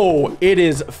 Oh, it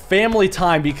is family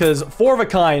time because 4 of a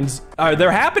kinds,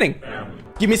 they're happening.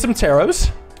 Give me some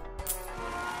taros.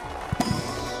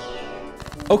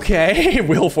 Okay,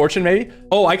 Wheel of Fortune maybe.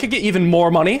 Oh, I could get even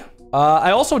more money.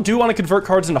 I also do want to convert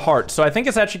cards into hearts, so I think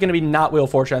it's actually going to be not Wheel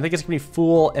of Fortune. I think it's going to be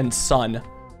Fool and Sun.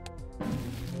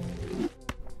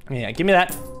 Yeah, give me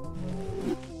that.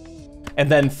 And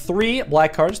then 3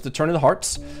 black cards to turn into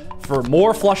hearts for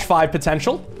more flush 5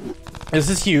 potential. This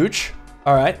is huge.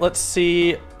 All right, let's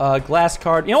see. Glass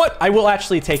card. You know what? I will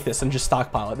actually take this and just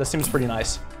stockpile it. This seems pretty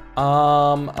nice.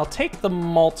 I'll take the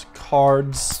malt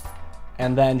cards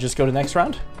and then just go to next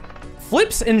round.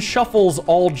 Flips and shuffles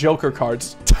all Joker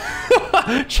cards.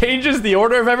 Changes the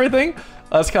order of everything.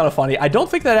 That's kind of funny. I don't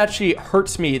think that actually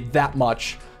hurts me that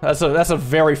much. That's a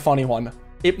very funny one.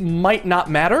 It might not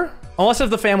matter unless if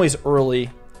the family's early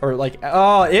or like,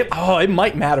 it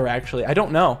might matter actually. I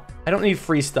don't know. I don't need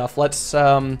free stuff. Let's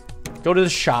go to the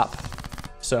shop.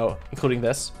 So including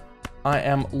this, I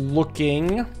am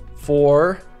looking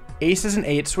for aces and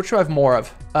eights. Which do I have more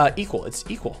of? Equal. It's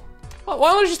equal. Well,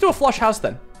 why don't I just do a flush house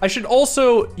then? I should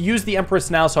also use the Empress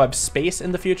now so I have space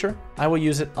in the future. I will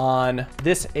use it on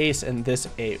this ace and this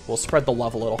 8. We'll spread the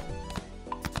love a little.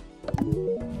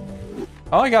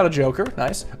 Oh, I got a Joker.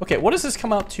 Nice. Okay, what does this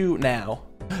come out to now?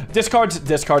 Discards,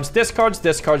 discards, discards,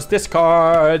 discards,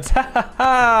 discards. Ha ha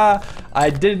ha. I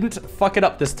didn't fuck it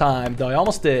up this time, though I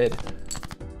almost did.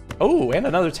 Oh, and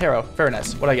another tarot. Very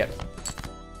nice. What'd I get?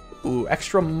 Ooh,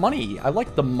 extra money. I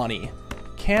like the money.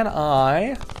 Can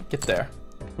I get there?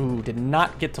 Ooh, did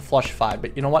not get to flush 5,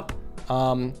 but you know what?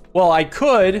 Well, I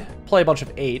could play a bunch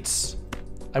of 8s.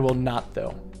 I will not,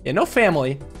 though. Yeah, no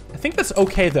family. I think that's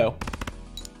okay, though.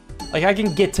 Like, I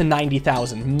can get to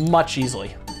 90,000 much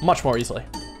more easily.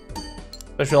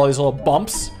 Especially all these little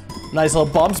bumps. Nice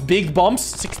little bumps, big bumps.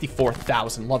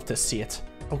 64,000, love to see it.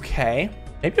 Okay.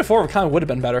 Maybe a 4 of a kind would have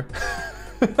been better.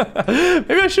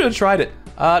 Maybe I should have tried it.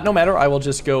 No matter, I will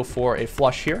just go for a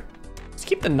flush here. Let's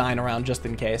keep the 9 around just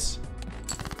in case.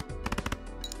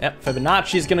 Yep,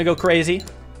 Fibonacci's gonna go crazy.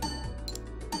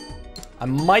 I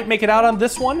might make it out on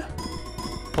this one.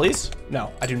 Please?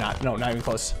 No, I do not. No, not even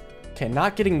close. Okay,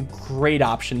 not getting great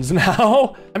options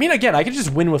now. I mean, again, I can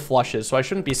just win with flushes, so I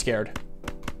shouldn't be scared.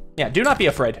 Yeah, do not be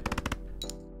afraid.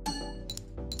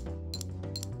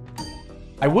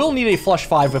 I will need a flush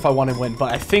 5 if I want to win,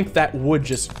 but I think that would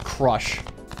just crush.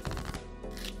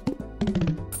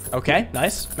 Okay,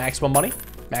 nice. Maximum money.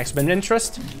 Maximum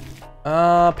interest.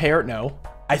 Pair, no.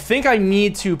 I think I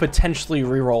need to potentially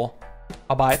reroll.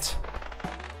 I'll buy it.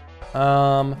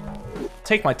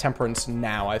 Take my temperance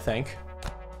now, I think.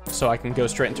 So I can go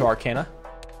straight into Arcana.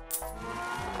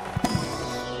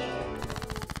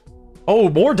 Oh,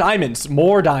 more diamonds.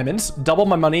 More diamonds. Double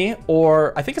my money,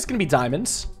 or I think it's going to be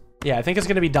diamonds. Yeah, I think it's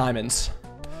going to be diamonds.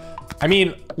 I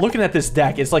mean, looking at this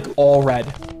deck, it's like all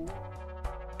red.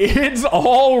 It's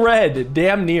all red.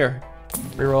 Damn near.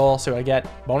 Reroll, see what I get.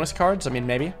 Bonus cards? I mean,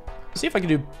 maybe. See if I can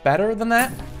do better than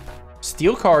that.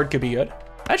 Steel card could be good.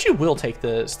 I actually will take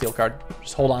the steel card.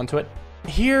 Just hold on to it.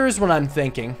 Here's what I'm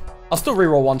thinking. I'll still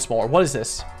reroll once more. What is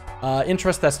this?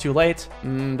 Interest, that's too late.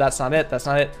 That's not it. That's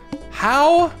not it.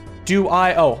 How do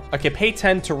I... Oh, okay, pay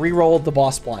 10 to reroll the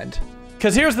boss blind.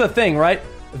 Because here's the thing, right?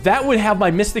 That would have my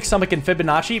Mystic Stomach and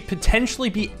Fibonacci potentially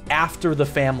be after the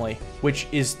family, which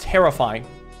is terrifying.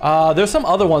 There's some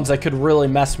other ones that could really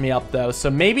mess me up, though. So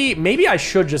maybe I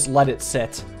should just let it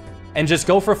sit and just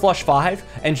go for flush 5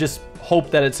 and just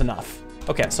hope that it's enough.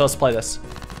 Okay, so let's play this.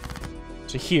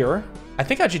 So here, I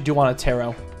think I actually do want a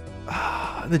tarot.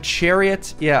 The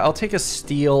Chariot. Yeah, I'll take a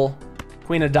steel.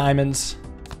 Queen of Diamonds.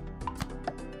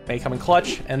 May come in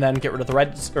clutch, and then get rid of the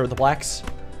reds or the blacks.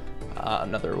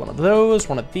 Another one of those,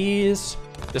 one of these.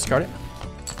 Discard it.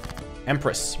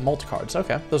 Empress, multi cards.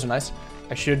 Okay, those are nice.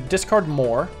 I should discard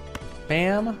more.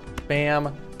 Bam, bam.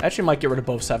 I actually might get rid of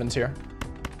both 7s here.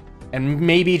 And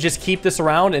maybe just keep this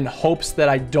around in hopes that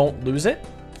I don't lose it.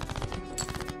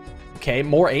 Okay,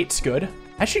 more 8s, good.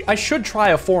 Actually, I should try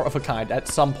a 4 of a kind at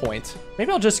some point.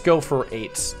 Maybe I'll just go for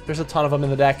 8s. There's a ton of them in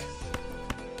the deck.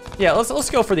 Yeah, let's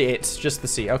go for the 8s just to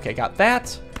see. Okay, got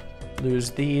that.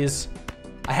 Lose these.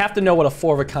 I have to know what a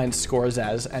 4 of a kind scores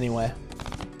as anyway.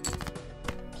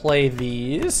 Play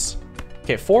these.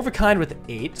 Okay, 4 of a kind with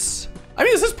 8s. I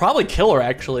mean, this is probably killer,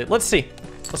 actually. Let's see.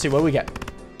 Let's see, what do we get?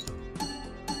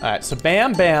 All right, so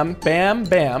bam, bam, bam,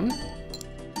 bam.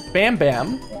 Bam,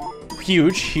 bam.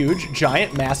 Huge, huge,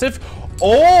 giant, massive.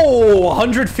 Oh,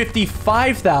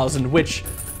 155,000, which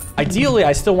ideally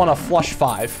I still want to flush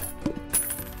 5.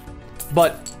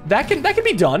 But that can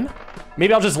be done.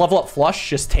 Maybe I'll just level up flush,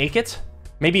 just take it.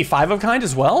 Maybe 5 of a kind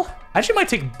as well. I actually might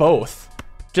take both,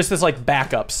 just as like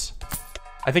backups.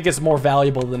 I think it's more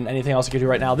valuable than anything else I could do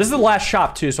right now. This is the last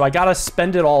shop too, so I gotta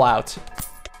spend it all out.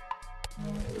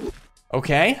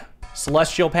 Okay,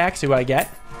 Celestial pack, see what I get.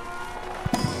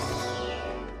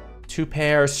 2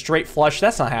 pair, straight flush.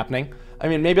 That's not happening. I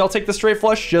mean, maybe I'll take the straight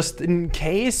flush just in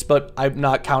case, but I'm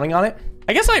not counting on it.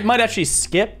 I guess I might actually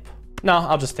skip. No,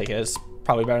 I'll just take it. It's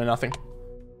probably better than nothing.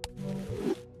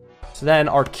 So then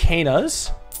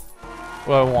Arcanas.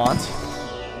 What do I want?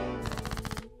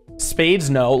 Spades,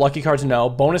 no. Lucky cards, no.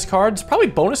 Bonus cards, probably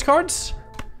bonus cards.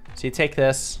 So you take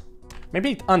this.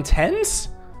 Maybe on 10s?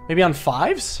 Maybe on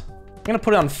 5s? I'm gonna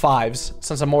put it on 5s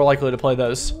since I'm more likely to play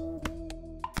those.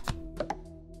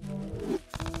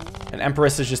 And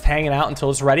Empress is just hanging out until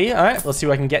it's ready. All right, let's see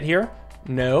what I can get here.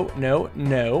 No, no,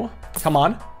 no. Come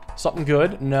on. Something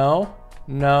good. No,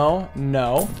 no,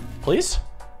 no. Please?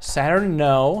 Saturn,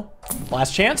 no.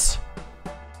 Last chance.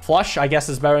 Flush, I guess,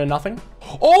 is better than nothing.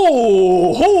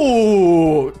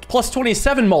 Oh, plus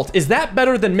 27 mult. Is that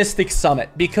better than Mystic Summit?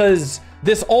 Because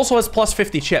this also has plus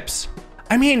 50 chips.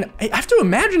 I mean, I have to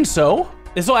imagine so.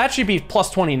 This will actually be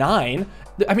plus 29.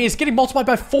 I mean, it's getting multiplied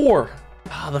by 4.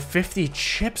 Ah, the 50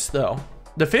 chips, though.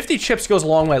 The 50 chips goes a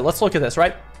long way. Let's look at this,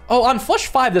 right? Oh, on Flush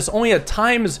 5, there's only a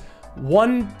times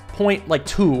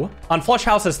 1.2. On Flush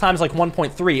House, it's times like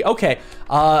 1.3. Okay,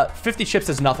 50 chips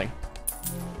is nothing.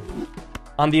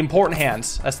 On the important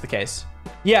hands, that's the case.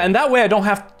 Yeah, and that way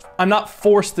I'm not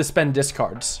forced to spend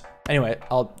discards. Anyway,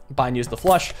 I'll buy and use the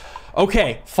flush.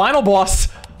 Okay, final boss.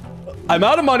 I'm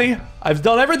out of money. I've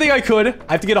done everything I could.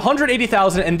 I have to get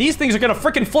 180,000, and these things are gonna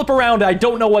freaking flip around. I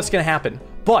don't know what's gonna happen.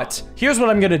 But here's what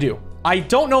I'm gonna do. I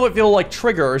don't know if it'll like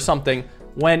trigger or something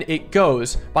when it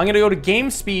goes, but I'm gonna go to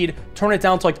game speed, turn it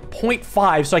down to like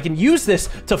 0.5 so I can use this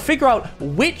to figure out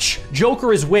which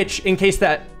Joker is which in case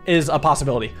that is a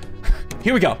possibility.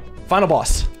 Here we go. Final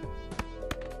boss.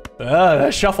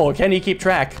 Shuffle. Can you keep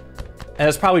track? And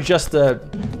it's probably just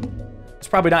it's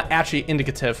probably not actually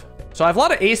indicative. So I have a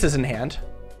lot of aces in hand.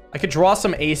 I could draw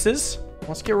some aces.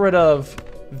 Let's get rid of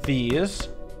these.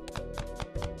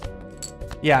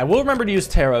 Yeah, I will remember to use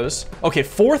tarots. Okay,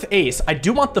 4th ace. I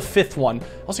do want the 5th one.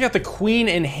 Also got the queen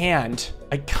in hand.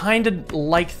 I kind of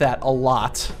like that a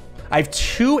lot. I have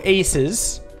 2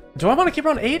 aces. Do I want to keep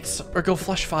around 8s or go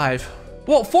flush 5?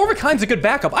 Well, 4 of a kind's a good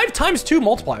backup. I have times 2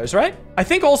 multipliers, right? I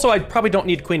think also I probably don't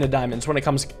need queen of diamonds when it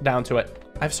comes down to it.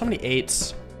 I have so many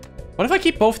 8s. What if I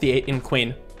keep both the 8 in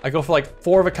queen? I go for like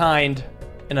 4 of a kind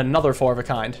and another 4 of a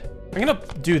kind. I'm gonna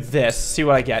do this, see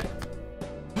what I get.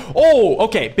 Oh,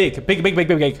 okay, big.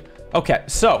 Okay,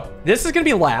 so this is gonna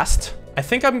be last. I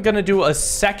think I'm gonna do a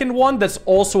second one that's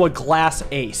also a glass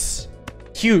ace.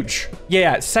 Huge.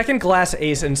 Yeah, second glass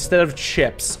ace instead of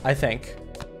chips, I think.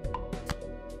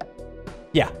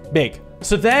 Yeah, big.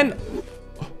 So then,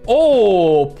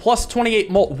 oh, plus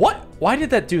 28 mult. What? Why did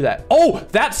that do that? Oh,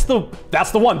 that's the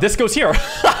one. This goes here.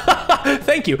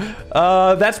 Thank you.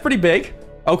 That's pretty big.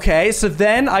 Okay, so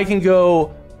then I can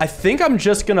go, I think I'm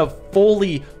just gonna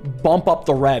fully bump up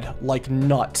the red like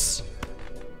nuts.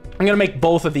 I'm gonna make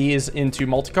both of these into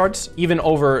multi-cards, even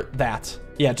over that.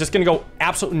 Yeah, just gonna go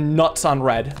absolute nuts on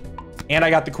red. And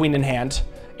I got the queen in hand.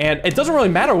 And it doesn't really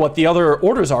matter what the other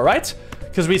orders are, right?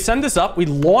 Because we send this up, we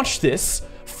launch this,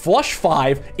 flush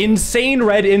 5, insane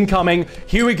red incoming.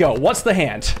 Here we go. What's the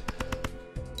hand?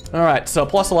 All right, so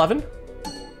plus 11.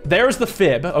 There's the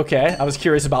fib. Okay, I was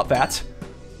curious about that.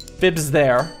 Fib's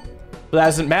there. But that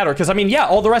doesn't matter because, I mean, yeah,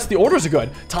 all the rest of the orders are good.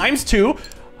 Times 2.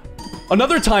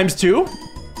 Another times 2.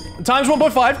 Times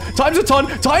 1.5. Times a ton.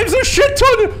 Times a shit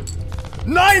ton.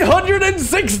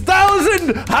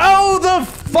 906,000. How the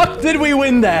fuck did we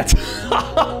win that?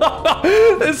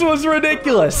 This was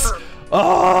ridiculous.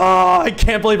 Oh, I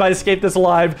can't believe I escaped this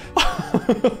alive.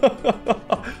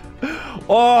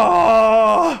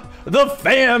 Oh, the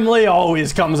family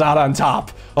always comes out on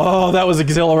top. Oh, that was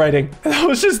exhilarating. That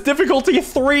was just difficulty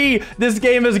 3. This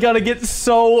game is gonna get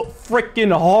so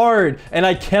freaking hard, and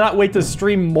I cannot wait to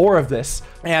stream more of this.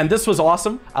 And this was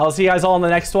awesome. I'll see you guys all in the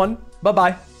next one.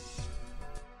 Bye-bye.